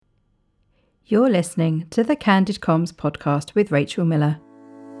You're listening to the Candid Comms podcast with Rachel Miller.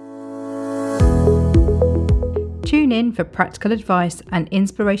 Tune in for practical advice and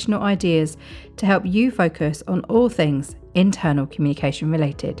inspirational ideas to help you focus on all things internal communication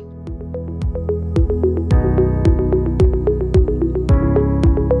related.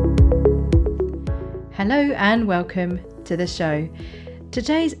 Hello and welcome to the show.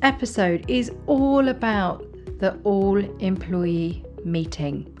 Today's episode is all about the all-employee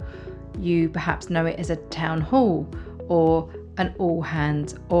meeting. You perhaps know it as a town hall or an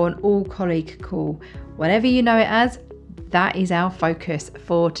all-hands or an all-colleague call. Whatever you know it as, that is our focus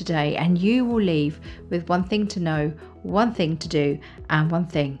for today, and you will leave with one thing to know, one thing to do, and one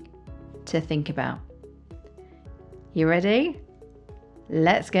thing to think about. You ready?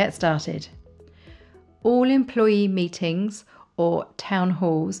 Let's get started. All employee meetings or town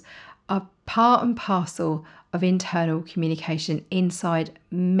halls are part and parcel of internal communication inside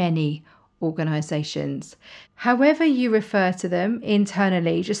many organisations. However you refer to them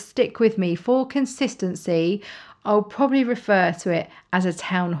internally, just stick with me. For consistency, I'll probably refer to it as a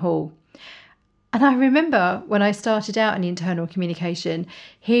town hall. And I remember when I started out in internal communication,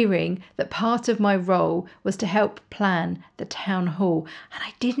 hearing that part of my role was to help plan the town hall. And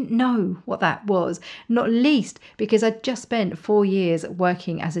I didn't know what that was, not least because I'd just spent 4 years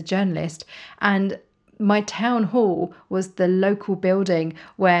working as a journalist, and my town hall was the local building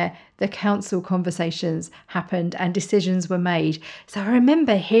where the council conversations happened and decisions were made. So I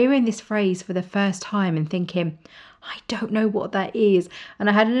remember hearing this phrase for the first time and thinking, I don't know what that is. And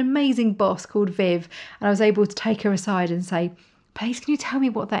I had an amazing boss called Viv, and I was able to take her aside and say, please, can you tell me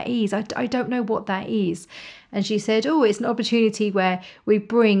what that is? I don't know what that is. And she said, it's an opportunity where we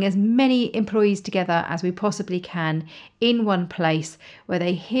bring as many employees together as we possibly can in one place, where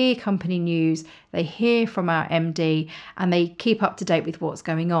they hear company news, they hear from our MD, and they keep up to date with what's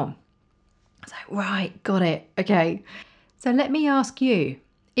going on. I was like, right, got it. Okay. So let me ask you,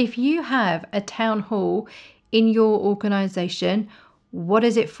 if you have a town hall in your organisation, what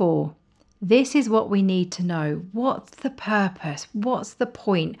is it for? This is what we need to know. What's the purpose? What's the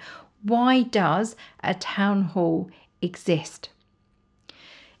point? Why does a town hall exist?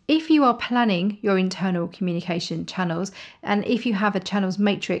 If you are planning your internal communication channels, and if you have a channels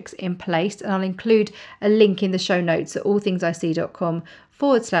matrix in place, and I'll include a link in the show notes at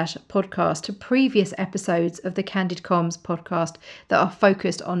allthingsic.com/podcast to previous episodes of the Candid Comms podcast that are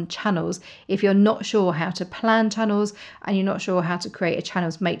focused on channels. If you're not sure how to plan channels and you're not sure how to create a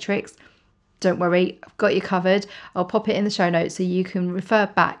channels matrix, don't worry, I've got you covered. I'll pop it in the show notes so you can refer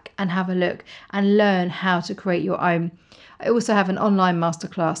back and have a look and learn how to create your own. I also have an online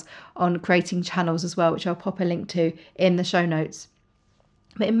masterclass on creating channels as well, which I'll pop a link to in the show notes.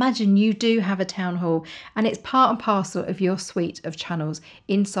 But imagine you do have a town hall and it's part and parcel of your suite of channels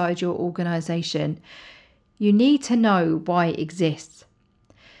inside your organisation. You need to know why it exists.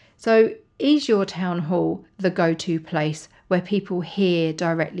 So is your town hall the go-to place where people hear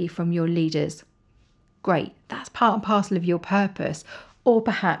directly from your leaders? Great, that's part and parcel of your purpose. Or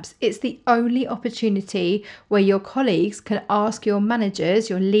perhaps it's the only opportunity where your colleagues can ask your managers,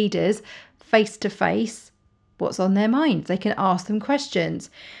 your leaders, face to face, what's on their minds. They can ask them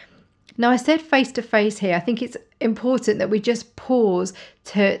questions. Now, I said face to face here. I think it's important that we just pause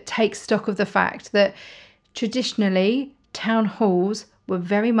to take stock of the fact that traditionally town halls were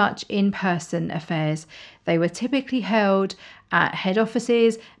very much in-person affairs. They were typically held at head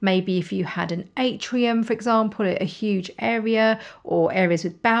offices. Maybe if you had an atrium, for example, a huge area, or areas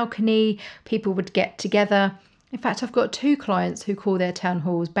with balcony, people would get together. In fact, I've got 2 clients who call their town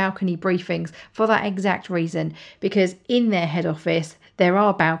halls balcony briefings for that exact reason, because in their head office there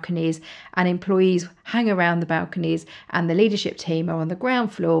are balconies and employees hang around the balconies, and the leadership team are on the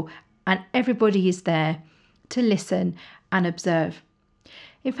ground floor, and everybody is there to listen and observe.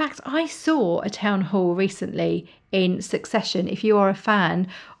 In fact, I saw a town hall recently in Succession. If you are a fan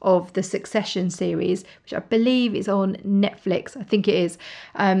of the Succession series, which I believe is on Netflix, I think it is,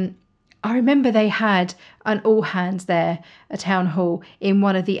 I remember they had an all hands there, a town hall in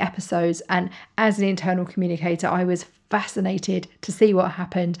one of the episodes. And as an internal communicator, I was fascinated to see what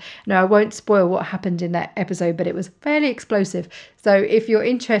happened. Now, I won't spoil what happened in that episode, but it was fairly explosive. So if you're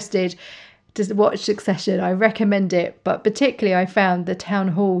interested to watch Succession, I recommend it. But particularly, I found the town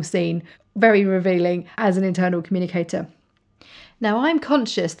hall scene very revealing as an internal communicator. Now, I'm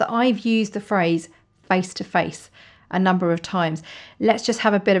conscious that I've used the phrase face to face a number of times. Let's just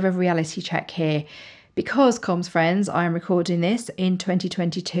have a bit of a reality check here. Because, comms friends, I am recording this in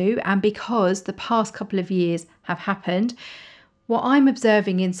 2022, and because the past couple of years have happened, what I'm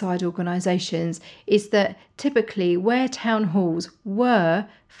observing inside organisations is that typically where town halls were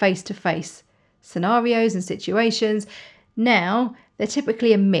face-to-face, scenarios and situations. Now, they're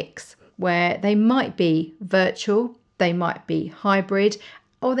typically a mix where they might be virtual, they might be hybrid,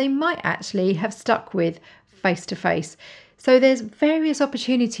 or they might actually have stuck with face-to-face. So there's various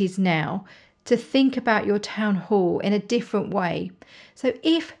opportunities now to think about your town hall in a different way. So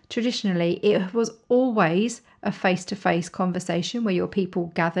if traditionally it was always a face-to-face conversation where your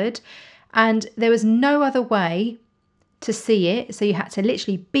people gathered and there was no other way to see it, so you had to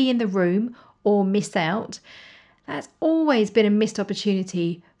literally be in the room or miss out, that's always been a missed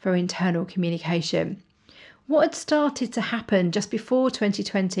opportunity for internal communication. What had started to happen just before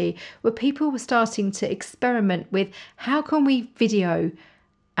 2020 were people were starting to experiment with how can we video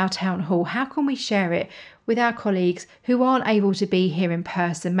our town hall? How can we share it with our colleagues who aren't able to be here in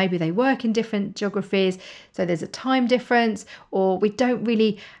person? Maybe they work in different geographies, so there's a time difference, or we don't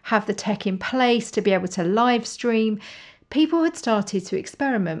really have the tech in place to be able to live stream. People had started to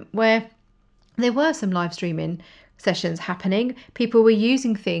experiment where there were some live streaming sessions happening. People were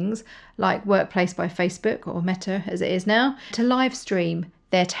using things like Workplace by Facebook, or Meta as it is now, to live stream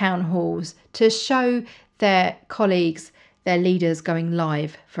their town halls, to show their colleagues, their leaders going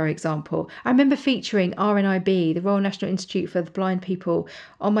live, for example. I remember featuring RNIB, the Royal National Institute for the Blind People,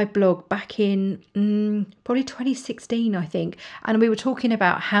 on my blog back in probably 2016, I think. And we were talking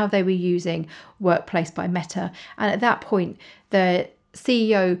about how they were using Workplace by Meta. And at that point, the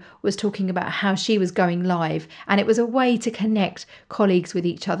CEO was talking about how she was going live, and it was a way to connect colleagues with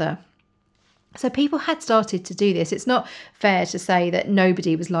each other. So people had started to do this. It's not fair to say that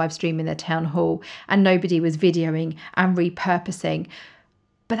nobody was live streaming their town hall and nobody was videoing and repurposing.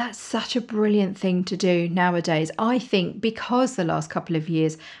 But that's such a brilliant thing to do nowadays. I think because the last couple of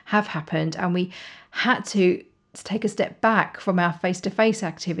years have happened and we had to take a step back from our face-to-face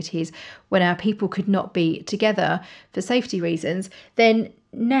activities when our people could not be together for safety reasons, then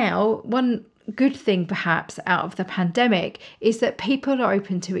now one good thing perhaps out of the pandemic is that people are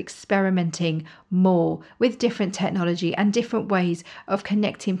open to experimenting more with different technology and different ways of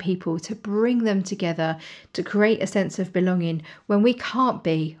connecting people to bring them together, to create a sense of belonging when we can't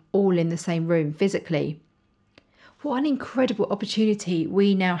be all in the same room physically. What an incredible opportunity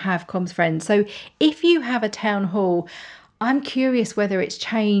we now have, comms friends. So if you have a town hall, I'm curious whether it's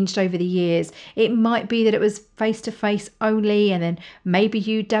changed over the years. It might be that it was face-to-face only, and then maybe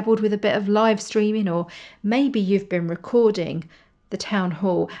you dabbled with a bit of live streaming, or maybe you've been recording the town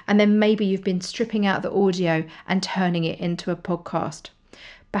hall and then maybe you've been stripping out the audio and turning it into a podcast.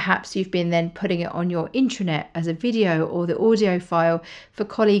 Perhaps you've been then putting it on your intranet as a video or the audio file for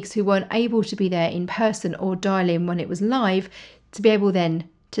colleagues who weren't able to be there in person or dial in when it was live to be able then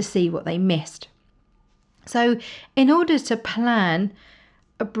to see what they missed. So in order to plan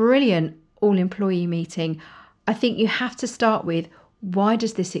a brilliant all-employee meeting, I think you have to start with, why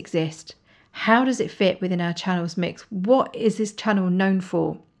does this exist? How does it fit within our channels mix? What is this channel known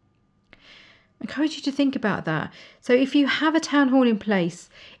for? I encourage you to think about that. So if you have a town hall in place,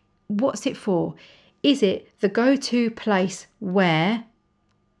 what's it for? Is it the go-to place where,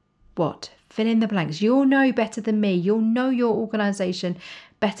 what? Fill in the blanks. You'll know better than me. You'll know your organisation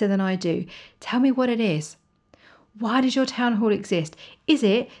better than I do. Tell me what it is. Why does your town hall exist? Is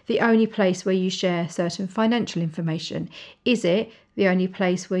it the only place where you share certain financial information? Is it the only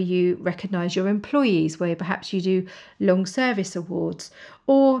place where you recognise your employees, where perhaps you do long service awards?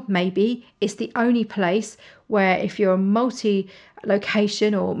 Or maybe it's the only place where, if you're a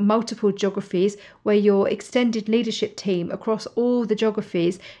multi-location or multiple geographies, where your extended leadership team across all the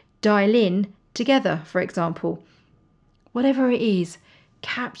geographies dial in together, for example. Whatever it is,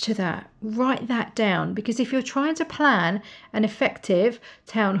 capture that, write that down, because if you're trying to plan an effective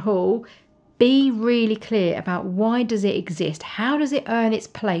town hall, be really clear about why does it exist? How does it earn its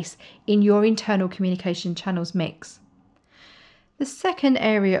place in your internal communication channels mix? The second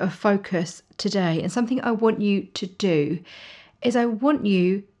area of focus today, and something I want you to do, is I want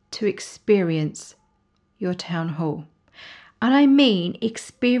you to experience your town hall. And I mean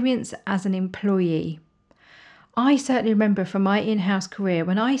experience as an employee. I certainly remember from my in-house career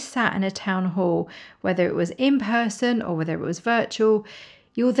when I sat in a town hall, whether it was in person or whether it was virtual,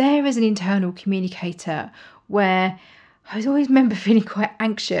 you're there as an internal communicator, where I always remember feeling quite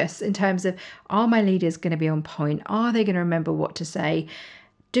anxious in terms of, are my leaders going to be on point? Are they going to remember what to say?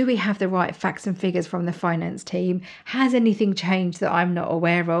 Do we have the right facts and figures from the finance team? Has anything changed that I'm not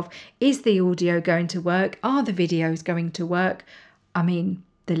aware of? Is the audio going to work? Are the videos going to work? I mean,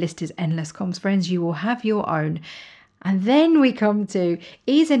 the list is endless, comms friends. You will have your own. And then we come to,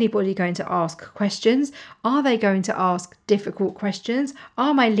 is anybody going to ask questions? Are they going to ask difficult questions?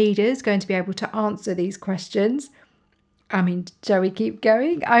 Are my leaders going to be able to answer these questions? I mean, shall we keep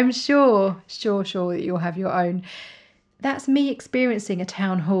going? I'm sure that you'll have your own. That's me experiencing a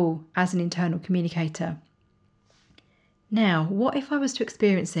town hall as an internal communicator. Now, what if I was to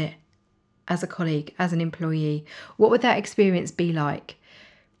experience it as a colleague, as an employee? What would that experience be like?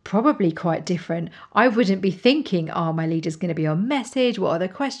 Probably quite different. I wouldn't be thinking, my leader's going to be on message. What are the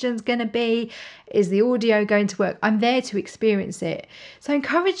questions going to be? Is the audio going to work? I'm there to experience it. So I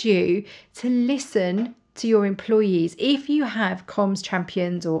encourage you to listen to your employees. If you have comms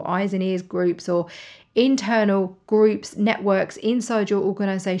champions or eyes and ears groups or internal groups, networks inside your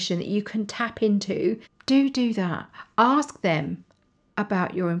organization that you can tap into, do that. Ask them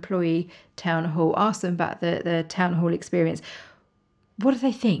about your employee town hall. Ask them about the town hall experience. What do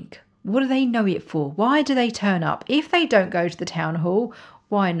they think? What do they know it for? Why do they turn up? If they don't go to the town hall,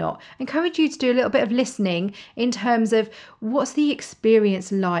 why not? I encourage you to do a little bit of listening in terms of what's the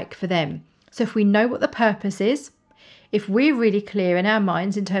experience like for them. So if we know what the purpose is, if we're really clear in our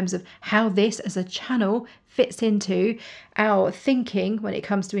minds in terms of how this as a channel fits into our thinking when it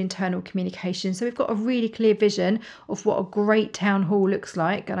comes to internal communication. So we've got a really clear vision of what a great town hall looks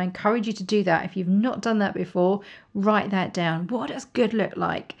like. And I encourage you to do that. If you've not done that before, write that down. What does good look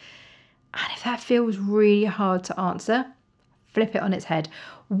like? And if that feels really hard to answer, flip it on its head.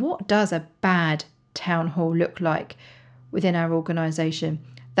 What does a bad town hall look like within our organisation?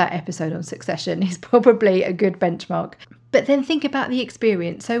 That episode on Succession is probably a good benchmark. But then think about the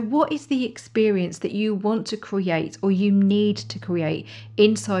experience. So what is the experience that you want to create or you need to create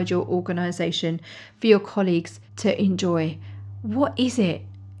inside your organisation for your colleagues to enjoy? What is it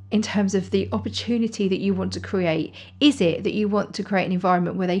in terms of the opportunity that you want to create? Is it that you want to create an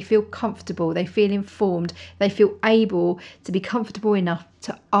environment where they feel comfortable, they feel informed, they feel able to be comfortable enough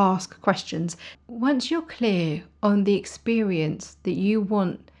to ask questions? Once you're clear on the experience that you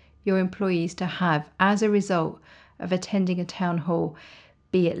want your employees to have as a result of attending a town hall,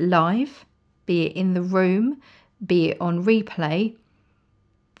 be it live, be it in the room, be it on replay,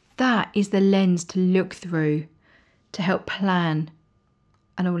 that is the lens to look through to help plan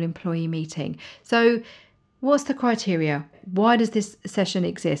an all-employee meeting. So what's the criteria? Why does this session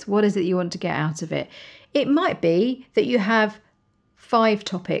exist? What is it you want to get out of it? It might be that you have 5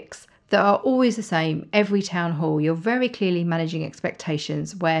 topics that are always the same every town hall. You're very clearly managing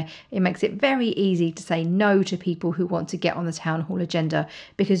expectations, where it makes it very easy to say no to people who want to get on the town hall agenda,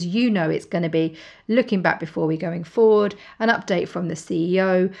 because you know it's going to be looking back before we're going forward, an update from the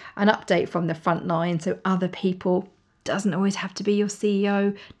CEO, an update from the front line, so other people. Doesn't always have to be your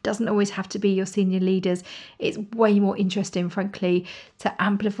CEO, doesn't always have to be your senior leaders. It's way more interesting, frankly, to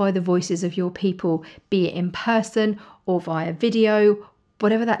amplify the voices of your people, be it in person or via video,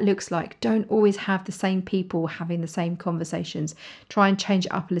 whatever that looks like. Don't always have the same people having the same conversations. Try and change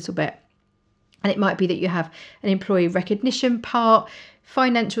it up a little bit. And it might be that you have an employee recognition part,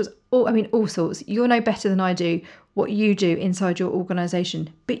 financials, all sorts. You'll know better than I do what you do inside your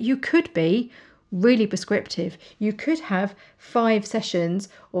organisation. But you could be really prescriptive. You could have 5 sessions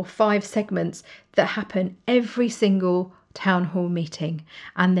or 5 segments that happen every single town hall meeting,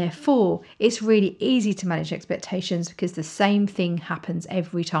 and therefore it's really easy to manage expectations because the same thing happens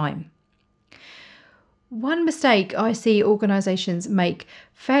every time. One mistake I see organisations make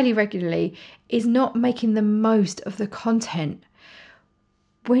fairly regularly is not making the most of the content.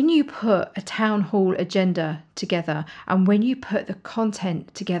 When you put a town hall agenda together and when you put the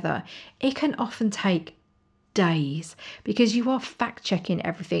content together, it can often take days because you are fact checking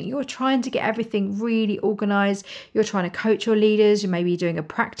everything. You're trying to get everything really organised. You're trying to coach your leaders. You're maybe doing a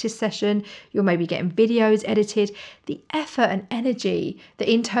practice session. You're maybe getting videos edited. The effort and energy that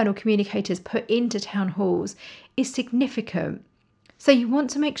internal communicators put into town halls is significant. So you want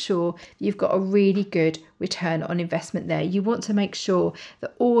to make sure that you've got a really good return on investment there. You want to make sure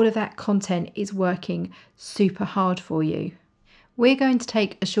that all of that content is working super hard for you. We're going to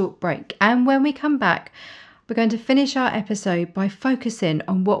take a short break, and when we come back, we're going to finish our episode by focusing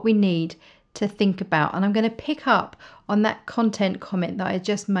on what we need to think about. And I'm going to pick up on that content comment that I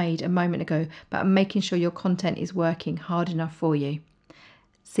just made a moment ago about making sure your content is working hard enough for you.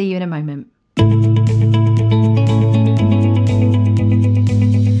 See you in a moment.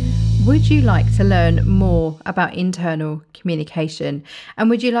 Would you like to learn more about internal communication? And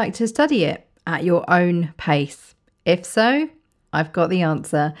would you like to study it at your own pace? If so, I've got the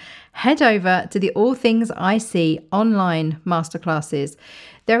answer. Head over to the All Things IC online masterclasses.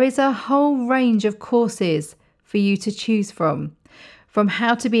 There is a whole range of courses for you to choose from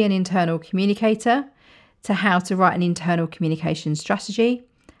how to be an internal communicator, to how to write an internal communication strategy,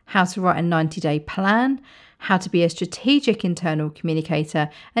 how to write a 90-day plan, how to be a strategic internal communicator,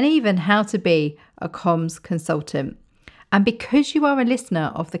 and even how to be a comms consultant. And because you are a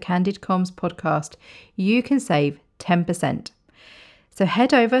listener of the Candid Comms podcast, you can save 10%. So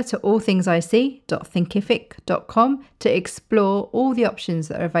head over to allthingsic.thinkific.com to explore all the options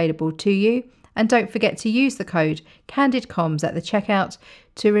that are available to you. And don't forget to use the code CandidComms at the checkout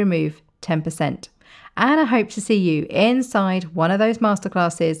to remove 10%. And I hope to see you inside one of those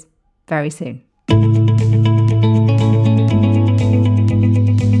masterclasses very soon.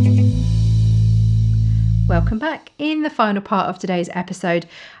 Welcome back. In the final part of today's episode,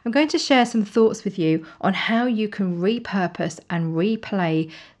 I'm going to share some thoughts with you on how you can repurpose and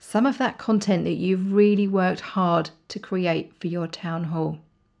replay some of that content that you've really worked hard to create for your town hall.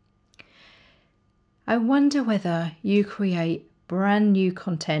 I wonder whether you create brand new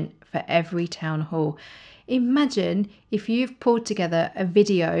content for every town hall. Imagine if you've pulled together a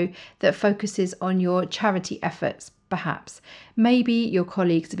video that focuses on your charity efforts. Perhaps, maybe your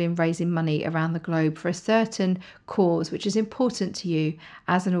colleagues have been raising money around the globe for a certain cause which is important to you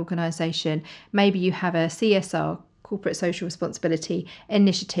as an organisation. Maybe you have a CSR, corporate social responsibility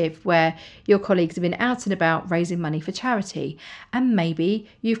initiative, where your colleagues have been out and about raising money for charity. And maybe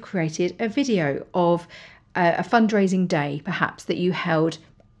you've created a video of a fundraising day, perhaps, that you held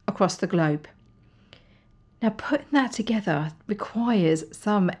across the globe. Now, putting that together requires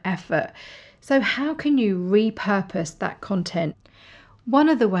some effort. So how can you repurpose that content? One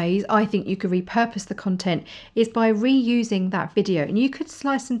of the ways I think you could repurpose the content is by reusing that video. And you could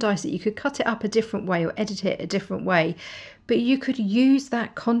slice and dice it. You could cut it up a different way or edit it a different way. But you could use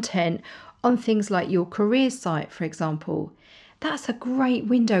that content on things like your careers site, for example. That's a great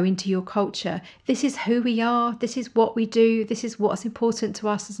window into your culture. This is who we are. This is what we do. This is what's important to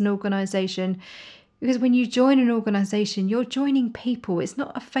us as an organisation. Because when you join an organisation, you're joining people. It's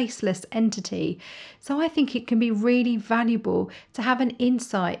not a faceless entity. So I think it can be really valuable to have an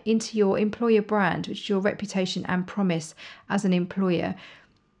insight into your employer brand, which is your reputation and promise as an employer.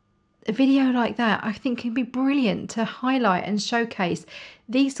 A video like that, I think, can be brilliant to highlight and showcase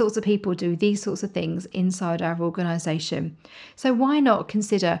these sorts of people do these sorts of things inside our organisation. So why not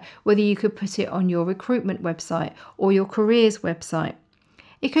consider whether you could put it on your recruitment website or your careers website?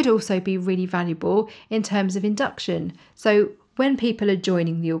 It could also be really valuable in terms of induction. So when people are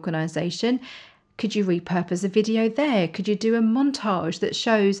joining the organisation, could you repurpose a video there? Could you do a montage that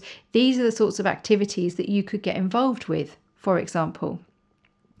shows these are the sorts of activities that you could get involved with, for example?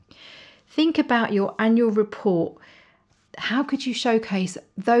 Think about your annual report. How could you showcase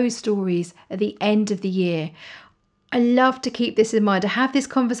those stories at the end of the year? I love to keep this in mind. I have this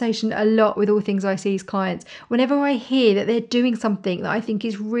conversation a lot with All Things IC's clients. Whenever I hear that they're doing something that I think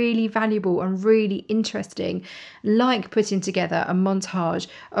is really valuable and really interesting, like putting together a montage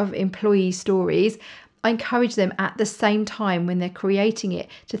of employee stories, I encourage them at the same time when they're creating it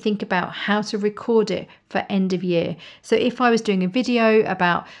to think about how to record it for end of year. So if I was doing a video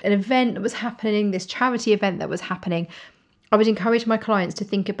about an event that was happening, this charity event that was happening, I would encourage my clients to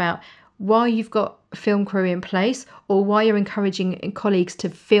think about, while you've got a film crew in place, or while you're encouraging colleagues to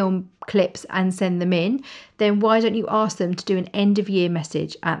film clips and send them in, then why don't you ask them to do an end of year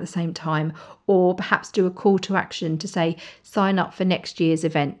message at the same time, or perhaps do a call to action to say, sign up for next year's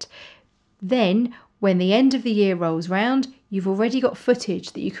event. Then when the end of the year rolls round, you've already got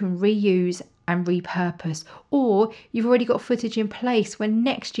footage that you can reuse and repurpose, or you've already got footage in place when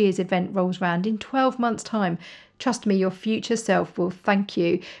next year's event rolls round in 12 months' time. Trust me, your future self will thank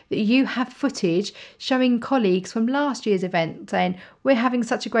you that you have footage showing colleagues from last year's event saying, we're having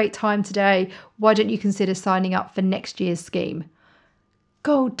such a great time today, why don't you consider signing up for next year's scheme?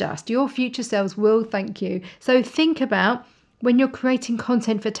 Gold dust, your future selves will thank you. So think about, when you're creating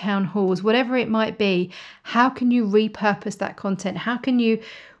content for town halls, whatever it might be, how can you repurpose that content? How can you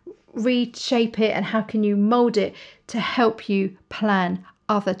reshape it, and how can you mold it to help you plan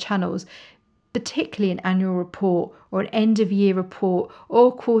other channels, particularly an annual report or an end of year report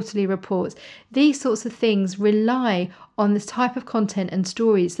or quarterly reports? These sorts of things rely on this type of content and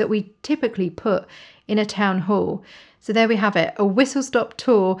stories that we typically put in a town hall. So there we have it, a whistle-stop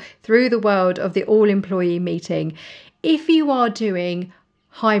tour through the world of the all-employee meeting. If you are doing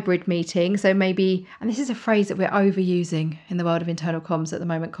hybrid meeting, so maybe, and this is a phrase that we're overusing in the world of internal comms at the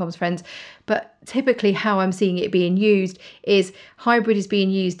moment, comms friends, but typically how I'm seeing it being used is hybrid is being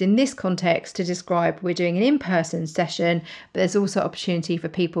used in this context to describe we're doing an in-person session, but there's also opportunity for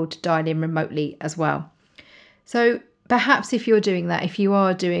people to dial in remotely as well. So perhaps if you're doing that, if you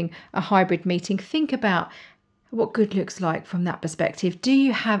are doing a hybrid meeting, think about what good looks like from that perspective. Do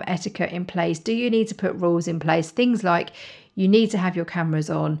you have etiquette in place? Do you need to put rules in place? Things like you need to have your cameras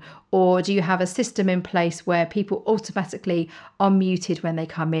on? Or do you have a system in place where people automatically are muted when they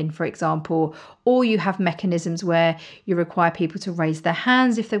come in, for example? Or you have mechanisms where you require people to raise their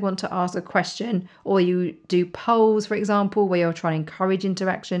hands if they want to ask a question, or you do polls, for example, where you're trying to encourage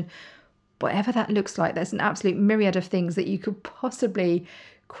interaction. Whatever that looks like, there's an absolute myriad of things that you could possibly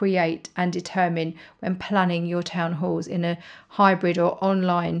create and determine when planning your town halls in a hybrid or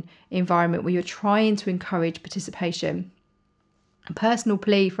online environment where you're trying to encourage participation. A personal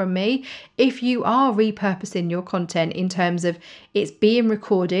plea from me, if you are repurposing your content in terms of it's being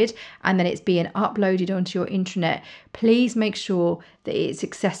recorded and then it's being uploaded onto your intranet, please make sure that it's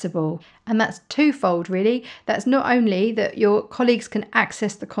accessible. And that's twofold, really. That's not only that your colleagues can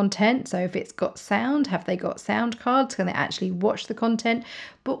access the content, so if it's got sound, have they got sound cards? Can they actually watch the content?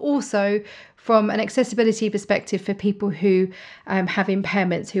 But also from an accessibility perspective for people who have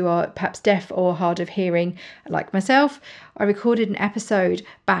impairments, who are perhaps deaf or hard of hearing, like myself. I recorded an episode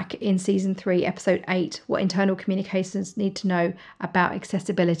back in season 3, episode 8, what internal communications need to know about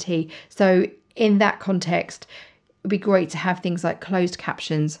accessibility. So in that context, it'd be great to have things like closed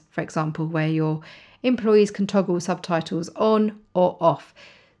captions, for example, where your employees can toggle subtitles on or off.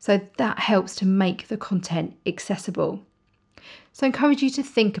 So that helps to make the content accessible. So I encourage you to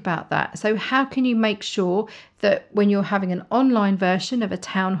think about that. So how can you make sure that when you're having an online version of a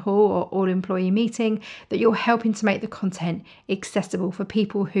town hall or all employee meeting, that you're helping to make the content accessible for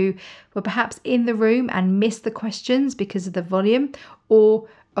people who were perhaps in the room and missed the questions because of the volume, or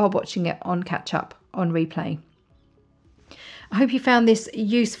are watching it on catch up on replay. I hope you found this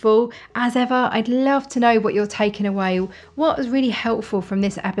useful. As ever, I'd love to know what you're taking away. What was really helpful from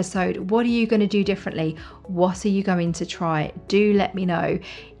this episode? What are you going to do differently? What are you going to try? Do let me know.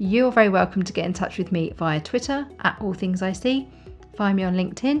 You're very welcome to get in touch with me via Twitter at allthingsic. Find me on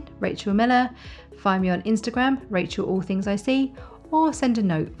LinkedIn, Rachel Miller. Find me on Instagram, Rachel All Things I See, or send a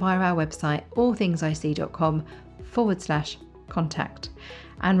note via our website, allthingsic.com/contact.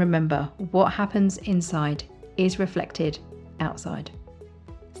 And remember, what happens inside is reflected outside.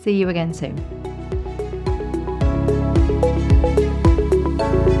 See you again soon.